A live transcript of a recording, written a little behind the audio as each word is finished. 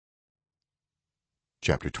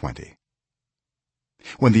chapter 20.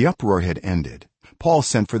 When the uproar had ended, Paul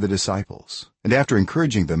sent for the disciples, and after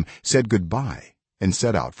encouraging them said goodbye and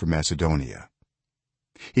set out for Macedonia.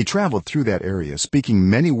 He traveled through that area, speaking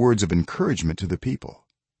many words of encouragement to the people,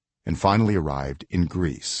 and finally arrived in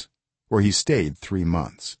Greece, where he stayed 3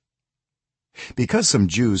 months. Because some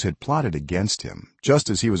Jews had plotted against him just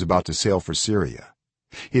as he was about to sail for Syria,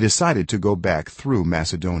 he decided to go back through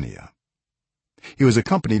Macedonia. He was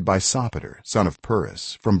accompanied by Sopater, son of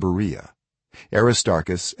Pyrrhus, from Berea,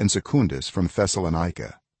 Aristarchus and Secundus from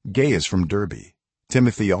Thessalonica, Gaius from Derbe,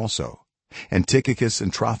 Timothy also, and Tychicus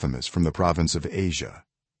and Trophimus from the province of Asia.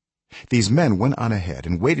 These men went on ahead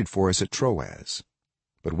and waited for us at Troas,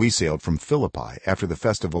 but we sailed from Philippi after the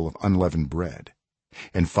festival of unleavened bread,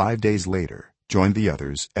 and 5 days later joined the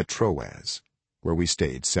others at Troas, where we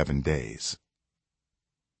stayed 7 days.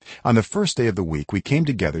 On the first day of the week we came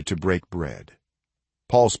together to break bread.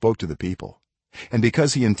 Paul spoke to the people, and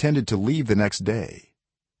because he intended to leave the next day,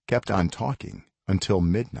 kept on talking until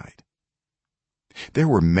midnight. There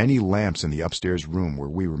were many lamps in the upstairs room where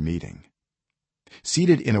we were meeting.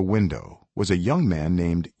 Seated in a window was a young man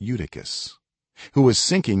named Eutychus, who was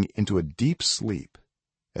sinking into a deep sleep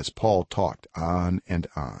as Paul talked on and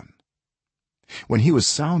on. When he was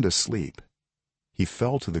sound asleep, he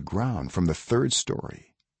fell to the ground from the 3rd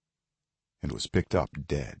story and was picked up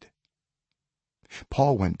dead.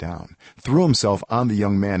 Paul went down, threw himself on the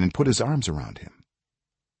young man and put his arms around him.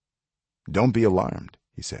 "Don't be alarmed,"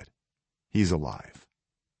 he said. "He's alive."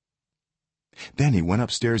 Then he went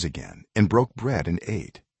upstairs again and broke bread and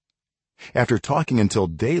ate. After talking until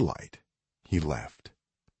daylight, he left.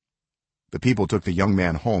 The people took the young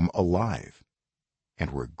man home alive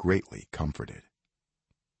and were greatly comforted.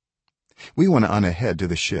 We went on ahead to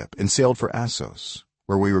the ship and sailed for Assos,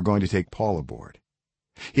 where we were going to take Paul aboard.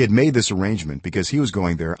 He had made this arrangement because he was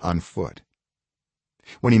going there on foot.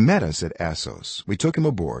 When he met us at Assos, we took him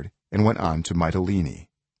aboard and went on to Mytilene.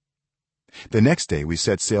 The next day we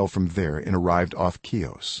set sail from there and arrived off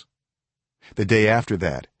Chios. The day after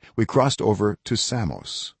that we crossed over to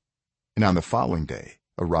Samos, and on the following day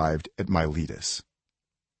arrived at Miletus.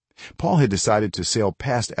 Paul had decided to sail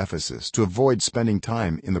past Ephesus to avoid spending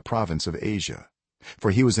time in the province of Asia,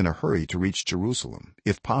 for he was in a hurry to reach Jerusalem,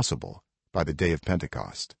 if possible, by the day of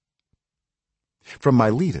Pentecost. From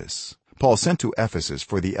Miletus Paul sent to Ephesus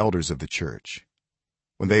for the elders of the church.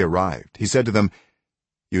 When they arrived, he said to them,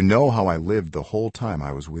 "You know how I lived the whole time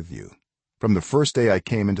I was with you, from the first day I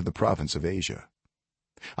came into the province of Asia.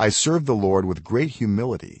 I served the Lord with great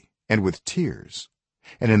humility and with tears,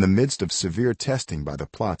 and in the midst of severe testing by the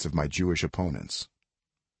plots of my Jewish opponents.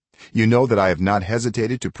 You know that I have not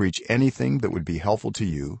hesitated to preach anything that would be helpful to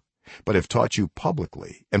you, but have taught you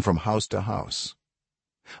publicly and from house to house.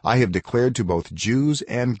 I have declared to both Jews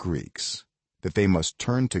and Greeks that they must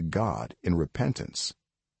turn to God in repentance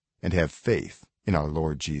and have faith in our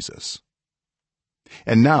Lord Jesus.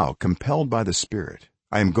 And now, compelled by the Spirit,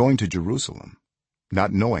 I am going to Jerusalem,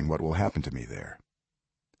 not knowing what will happen to me there.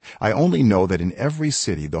 I only know that in every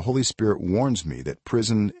city the Holy Spirit warns me that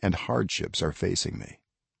prison and hardships are facing me.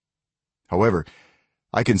 However,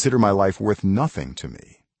 I consider my life worth nothing to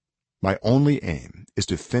me. My only aim is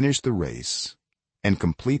to finish the race and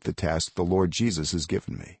complete the task the Lord Jesus has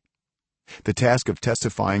given me, the task of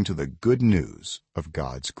testifying to the good news of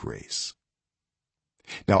God's grace.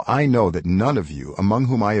 Now I know that none of you among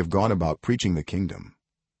whom I have gone about preaching the kingdom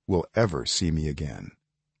will ever see me again.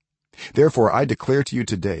 Therefore I declare to you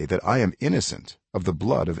today that I am innocent of the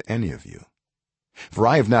blood of any of you, for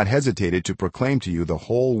I have not hesitated to proclaim to you the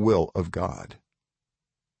whole will of God.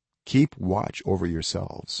 Keep watch over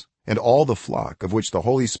yourselves and all the flock of which the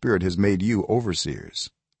Holy Spirit has made you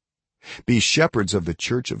overseers. Be shepherds of the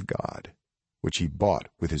church of God, which he bought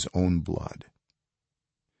with his own blood.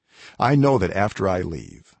 I know that after I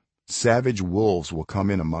leave, savage wolves will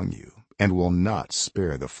come in among you and will not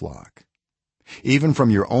spare the flock. Even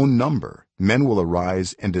from your own number men will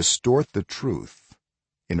arise and distort the truth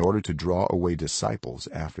in order to draw away disciples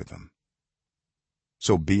after them.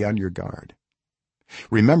 So be on your guard.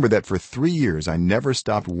 Remember that for 3 years I never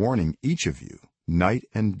stopped warning each of you night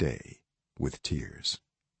and day with tears.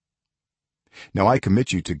 Now I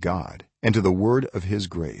commit you to God and to the word of his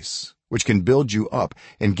grace, which can build you up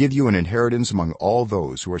and give you an inheritance among all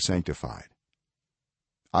those who are sanctified.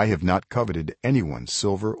 I have not coveted anyone's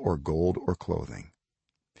silver or gold or clothing.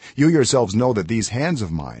 You yourselves know that these hands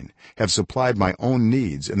of mine have supplied my own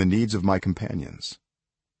needs and the needs of my companions.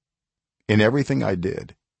 In everything I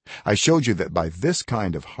did, I showed you that by this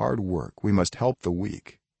kind of hard work we must help the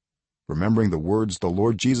weak, remembering the words the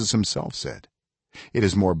Lord Jesus himself said, "It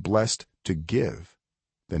is more blessed to give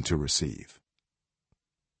than to receive."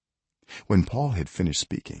 when Paul had finished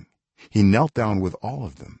speaking he knelt down with all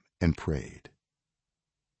of them and prayed.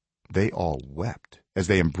 They all wept as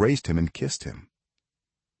they embraced him and kissed him.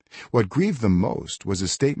 What grieved them most was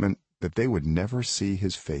his statement that they would never see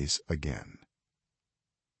his face again.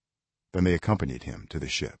 Then they accompanied him to the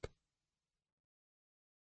ship.